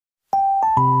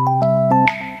Hello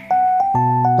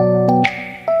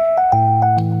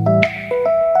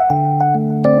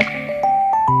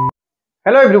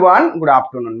everyone, good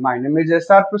afternoon. My name is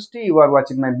S.R. Prusti. You are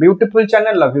watching my beautiful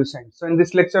channel Love You Science. So in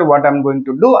this lecture what I am going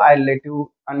to do, I'll let you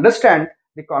understand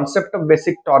the concept of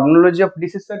basic terminology of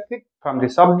DC circuit from the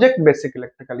subject basic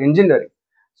electrical engineering.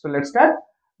 So let's start.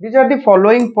 These are the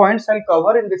following points I'll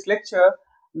cover in this lecture: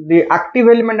 the active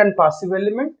element and passive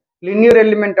element, linear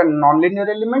element and non-linear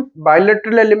element,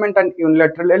 bilateral element and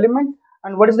unilateral element,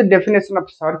 and what is the definition of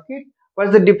circuit, what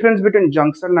is the difference between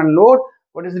junction and load,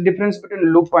 what is the difference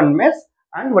between loop and mesh,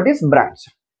 and what is branch.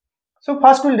 So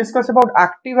first we'll discuss about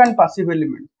active and passive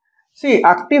element. See,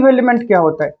 active element क्या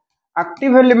होता है?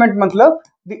 Active element मतलब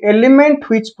the element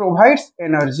which provides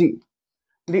energy,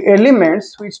 the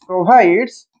elements which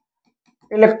provides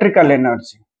electrical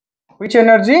energy. Which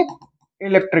energy?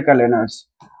 Electrical energy.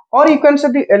 Or you can say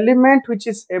the element which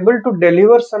is able to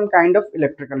deliver some kind of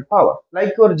electrical power,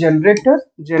 like your generator.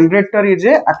 Generator is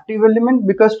a active element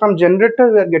because from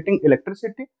generator we are getting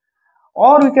electricity.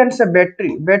 Or we can say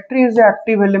battery. Battery is the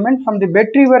active element. From the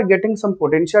battery we are getting some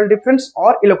potential difference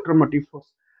or electromotive force.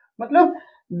 Matlab,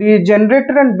 the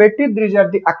generator and battery, these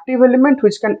are the active element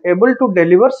which can able to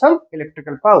deliver some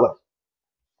electrical power.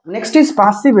 Next is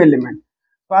passive element.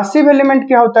 Passive element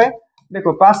क्या होता है?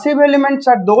 देखो, passive elements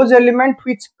are those elements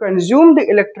which consume the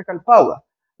electrical power,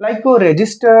 like your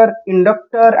resistor,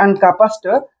 inductor and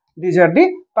capacitor. These are the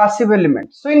passive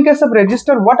elements. So in case of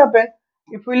resistor, what happens?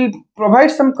 If we'll provide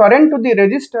some current to the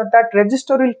resistor, that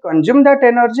resistor will consume that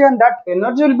energy and that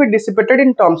energy will be dissipated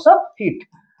in terms of heat.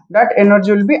 That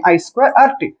energy will be I square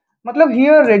RT. Matlab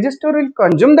here resistor will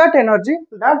consume that energy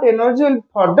will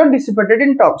further dissipated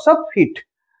in terms of heat.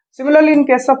 Similarly, in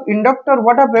case of inductor,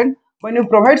 what happened? When you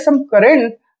provide some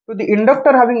current to the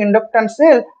inductor having inductance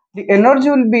cell, the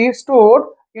energy will be stored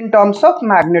in terms of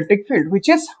magnetic field, which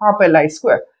is half Li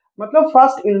square. Matlab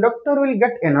first inductor will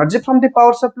get energy from the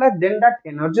power supply, then that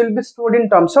energy will be stored in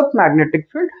terms of magnetic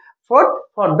field for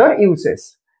further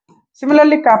uses.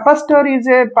 Similarly, capacitor is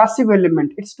a passive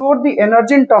element. It stores the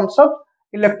energy in terms of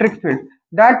electric field.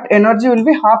 That energy will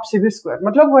be half CV square.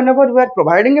 Matlab whenever we are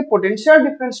providing a potential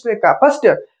difference to a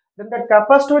capacitor, then that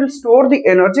capacitor will store the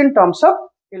energy in terms of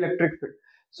electric field.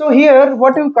 So here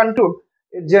what we conclude,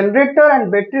 generator and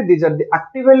battery, these are the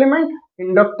active element,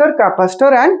 inductor,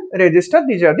 capacitor and resistor,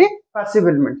 these are the passive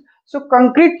elements. So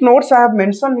concrete notes I have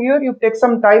mentioned here, you take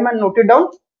some time and note it down.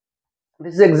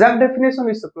 This is exact definition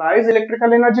which supplies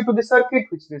electrical energy to the circuit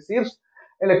which receives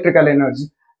electrical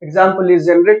energy. Example is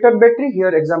generator, battery, here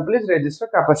example is resistor,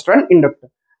 capacitor and inductor.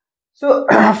 So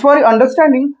for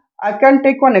understanding, I can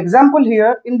take one example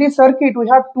here. In this circuit, we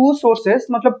have two sources,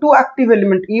 matlab two active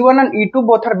element, E1 and E2,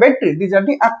 both are battery. These are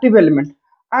the active element,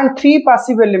 and three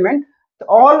passive element.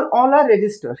 All are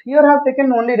resistors. Here I have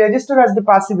taken only resistor as the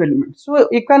passive element. So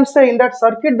you can say in that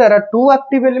circuit there are two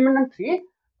active element and three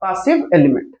passive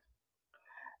element.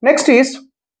 Next is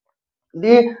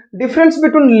the difference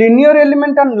between linear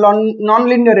element and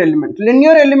non-linear element.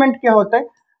 Linear element क्या होता है?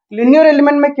 Linear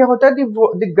element में क्या होता है?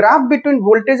 The graph between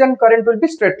voltage and current will be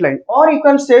straight line. Or you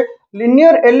can say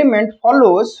linear element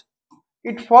follows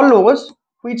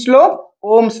which law?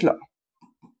 Ohm's law.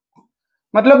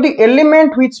 मतलब the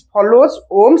element which follows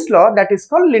Ohm's law, that is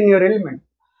called linear element.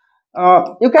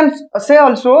 You can say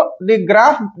also the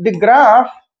graph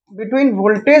between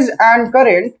voltage and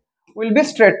current will be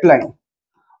straight line.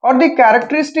 Or the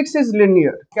characteristics is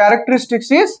linear.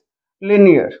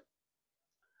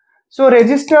 So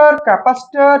resistor,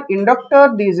 capacitor,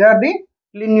 inductor, these are the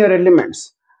linear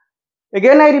elements.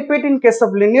 Again I repeat, in case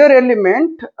of linear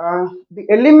element, the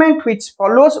element which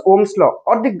follows Ohm's law,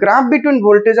 or the graph between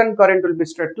voltage and current will be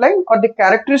straight line, or the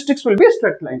characteristics will be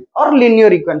straight line, or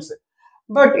linear you can say.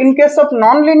 But in case of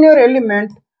non-linear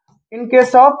element,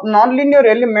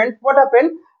 what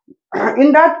happened?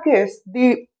 In that case,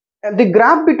 the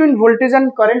graph between voltage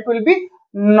and current will be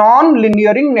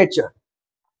non-linear in nature.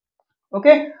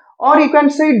 Okay, or you can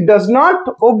say it does not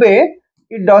obey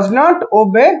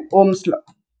Ohm's law.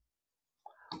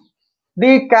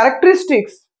 The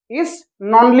characteristics is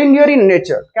non-linear in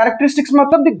nature. Characteristics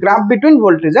matlab the graph between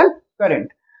voltage and current.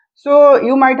 So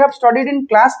you might have studied in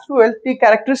class 12 the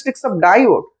characteristics of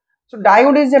diode. So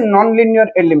diode is a non-linear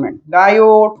element.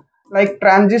 Diode, like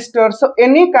transistor, so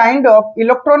any kind of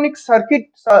electronic circuit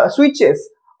switches,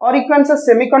 or you can say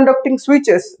semiconducting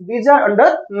switches, these are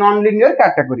under non-linear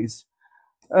categories.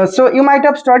 So you might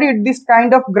have studied this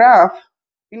kind of graph.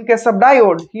 In case of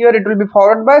diode, here it will be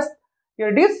forward bias, here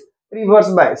it is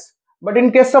reverse bias, but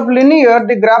in case of linear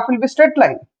the graph will be straight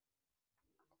line.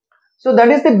 So that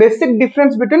is the basic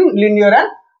difference between linear and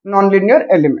non-linear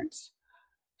elements.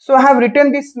 So I have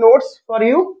written these notes for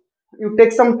you. You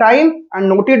take some time and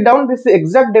note it down. This is the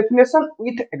exact definition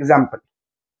with example.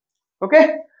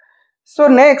 Okay. So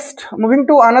next, moving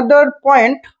to another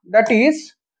point, that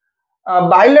is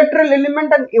bilateral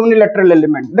element and unilateral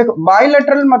element. देखो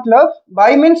bilateral मतलब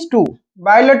bi means two.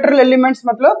 Bilateral elements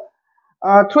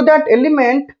मतलब through that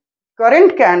element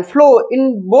current can flow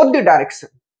in both the direction.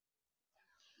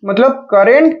 मतलब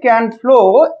current can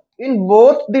flow in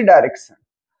both the direction.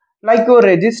 Like your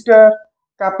resistor,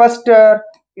 capacitor,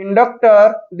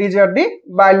 inductor, these are the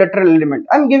bilateral element.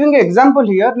 I am giving an example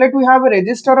here. Let we have a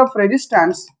resistor of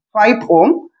resistance 5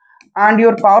 ohm and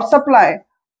your power supply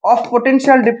of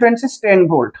potential difference is 10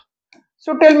 volt.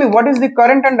 So tell me what is the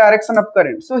current and direction of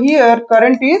current. So here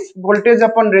current is voltage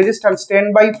upon resistance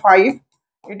 10 by 5,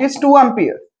 it is 2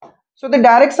 ampere. So the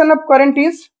direction of current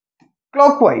is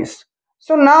clockwise.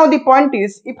 So now the point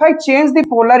is, if I change the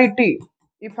polarity,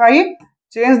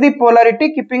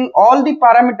 keeping all the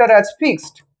parameter as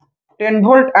fixed, 10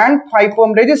 volt and 5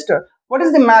 ohm resistor, what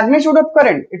is the magnitude of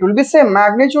current? It will be same.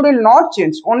 Magnitude will not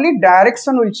change, only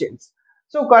direction will change.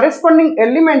 So corresponding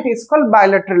element is called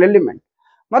bilateral element.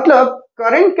 Matlab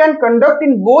current can conduct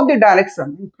in both the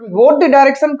direction. In both the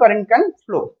direction current can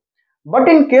flow. But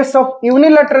in case of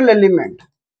unilateral element,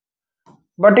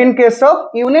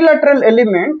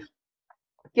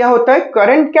 क्या होता है,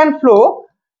 current can flow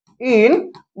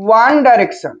in one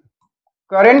direction.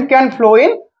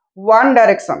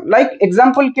 Like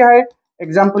example क्या है?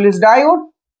 Example is diode,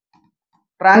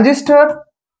 transistor,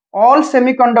 all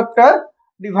semiconductor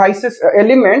devices,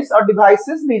 elements or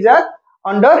devices, these are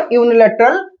under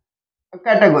unilateral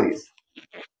categories.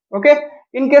 Okay,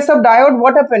 in case of diode,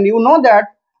 what happened? You know that,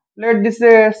 let this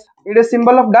is it is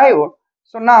symbol of diode.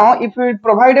 So now if we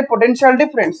provide a potential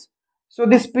difference, so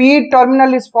this P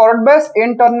terminal is forward bias,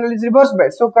 N terminal is reverse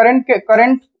bias. So current का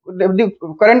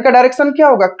direction क्या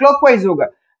होगा? Clockwise होगा.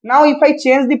 Now if I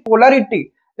change the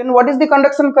polarity, then what is the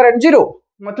conduction current? Zero.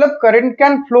 मतलब current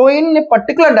can flow in a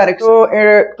particular direction. So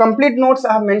complete notes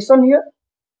I have mentioned here.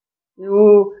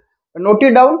 You note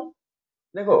it down.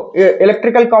 देखो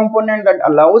electrical component that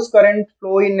allows current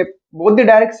flow in both the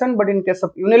direction, but in case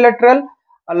of unilateral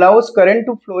allows current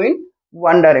to flow in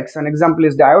one direction. Example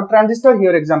is diode, transistor.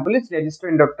 Here example is resistor,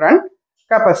 inductor and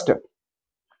capacitor.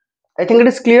 I think it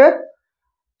is clear.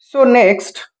 So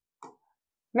next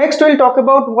we'll talk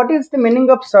about what is the meaning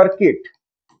of circuit.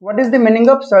 What is the meaning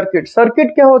of circuit?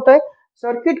 Circuit क्या होता है?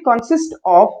 Circuit consists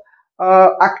of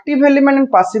active element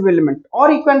and passive element,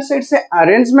 or you can say it's an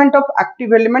arrangement of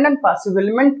active element and passive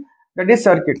element, that is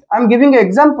circuit. I am giving an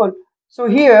example. So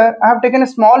here I have taken a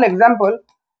small example.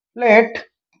 Let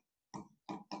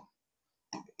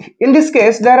in this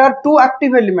case there are two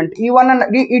active elements, E1 and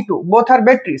E2, both are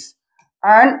batteries,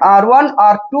 and R1,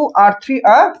 R2, R3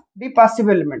 are the passive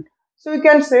element. So you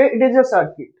can say it is a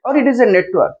circuit or it is a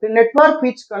network. The network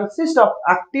which consists of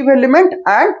active element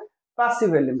and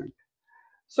passive element.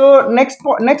 So next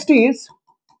is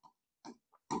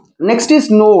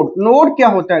node. Node क्या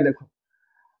होता है? देखो,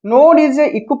 node is a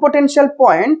equipotential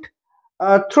point.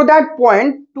 Through that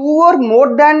point, two or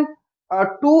more than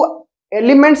two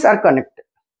elements are connected.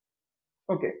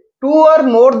 Okay, two or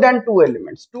more than two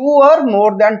elements.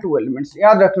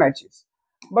 याद रखना है चीज.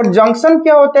 But junction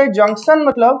क्या होता है? Junction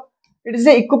मतलब it is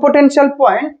a equipotential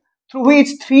point through which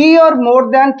three or more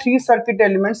than three circuit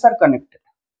elements are connected.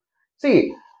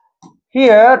 See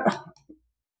here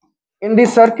in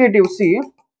this circuit you see,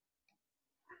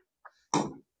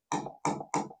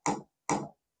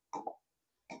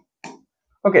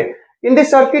 okay, in this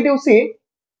circuit you see,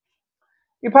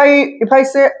 if I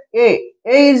say A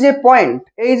is a point,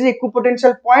 A is a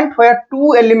equipotential point where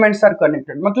two elements are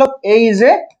connected. मतलब A is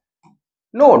a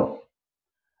node.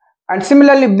 And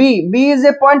similarly B is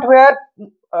a point where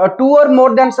two or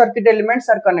more than circuit elements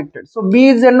are connected. So B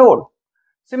is a node.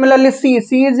 Similarly C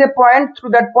is a point, through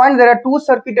that point there are two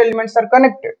circuit elements are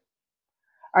connected.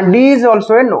 And D is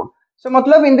also a node. So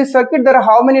matlab in this circuit there are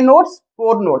how many nodes?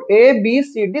 4 nodes. A, B,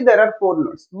 C, D, there are 4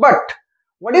 nodes. But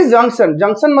what is junction?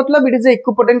 Junction matlab it is a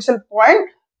equipotential point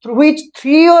through which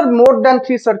three or more than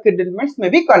three circuit elements may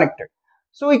be connected.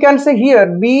 So we can say here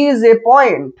B is a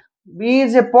point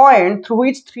through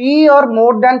which three or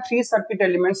more than three circuit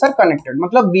elements are connected.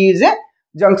 Matlab B is a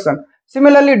junction.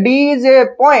 Similarly D is a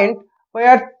point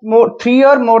where three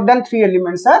or more than three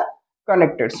elements are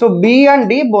connected. So B and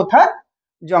D both are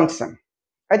junction.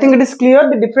 I think it is clear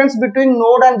the difference between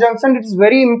node and junction. It is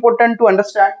very important to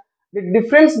understand the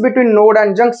difference between node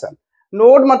and junction.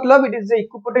 Node matlab it is a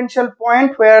equipotential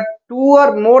point where two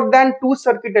or more than two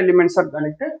circuit elements are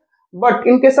connected. But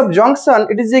in case of junction,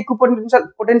 it is a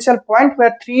equipotential point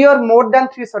where three or more than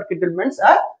three circuit elements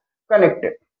are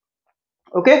connected.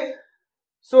 Okay,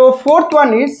 so fourth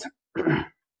one is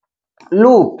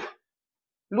loop.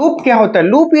 Loop क्या होता है?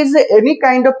 Loop is any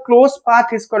kind of closed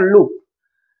path is called loop.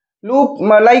 Loop,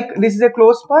 like this is a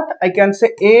closed path. I can say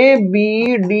A,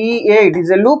 B, D, A. It is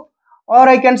a loop, or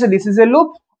I can say this is a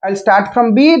loop. I'll start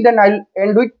from B, then I'll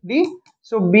end with D.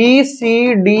 So B,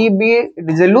 C, D, B. It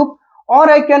is a loop, or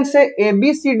I can say A,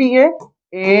 B, C, D, A.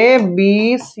 A,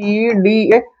 B, C,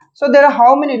 D, A. So there are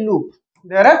how many loops?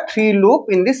 There are 3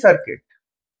 loops in this circuit.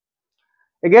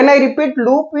 Again, I repeat,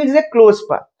 loop is a closed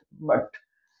path, but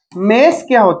mesh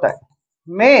क्या होता है?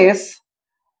 Mesh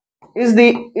is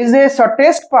a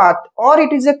shortest path, or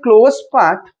it is a closed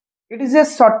path. It is a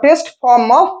shortest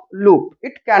form of loop.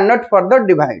 It cannot further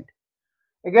divide.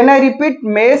 Again, I repeat,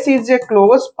 mesh is a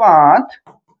closed path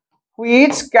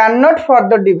which cannot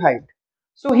further divide.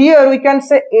 So here we can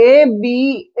say A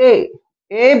B A,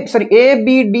 A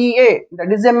B D A.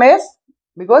 That is a mesh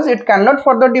because it cannot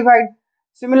further divide.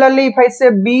 Similarly, if I say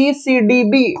B C D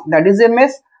B, that is a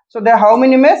mesh. So there are how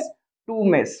many mesh? 2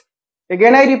 mesh.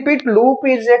 Again, I repeat, loop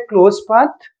is a closed path.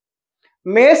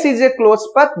 Mesh is a closed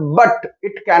path, but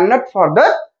it cannot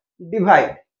further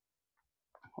divide.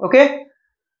 Okay.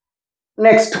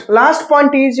 Next, last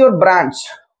point is your branch.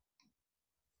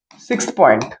 Sixth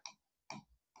point.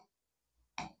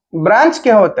 Branch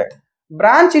क्या होता है?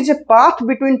 Branch is a path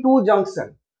between two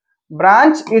junction.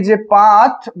 Branch is a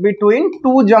path between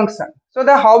two junction. So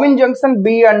the how many junction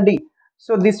B and D?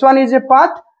 So this one is a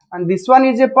path, and this one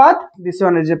is a path. This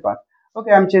one is a path.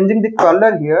 Okay, I'm changing the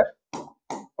color here.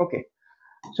 Okay,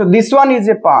 so this one is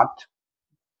a path.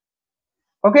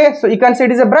 Okay, so you can say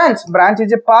it is a branch. Branch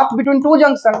is a path between two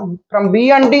junction from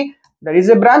B and D. There is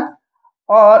a branch.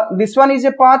 Or this one is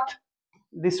a path.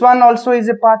 This one also is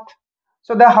a path.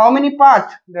 So there are how many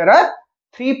paths? There are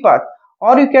 3 paths.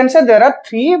 Or you can say there are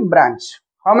 3 branch.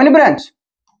 How many branch?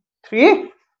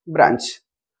 3 branch.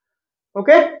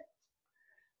 Okay.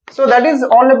 So that is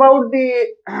all about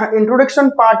the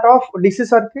introduction part of DC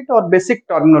circuit or basic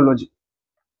terminology.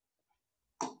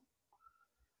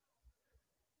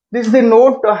 This is the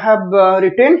note I have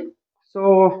written.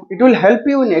 So it will help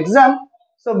you in exam.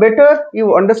 So better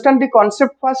you understand the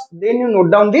concept first, then you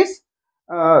note down these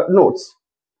notes.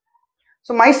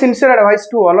 So my sincere advice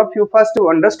to all of you, first to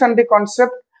understand the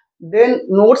concept, then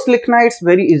notes likhna is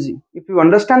very easy. If you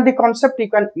understand the concept, you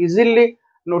can easily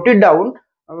note it down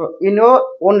in your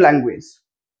own language.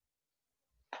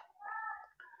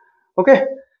 Okay.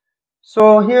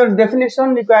 So here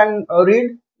definition you can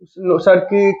read: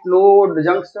 circuit, load,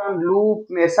 junction, loop,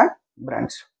 mesh and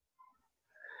branch.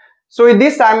 So with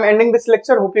this, I am ending this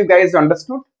lecture. Hope you guys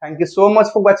understood. Thank you so much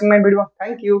for watching my video.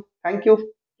 Thank you. Thank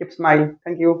you. Keep smiling.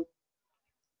 Thank you.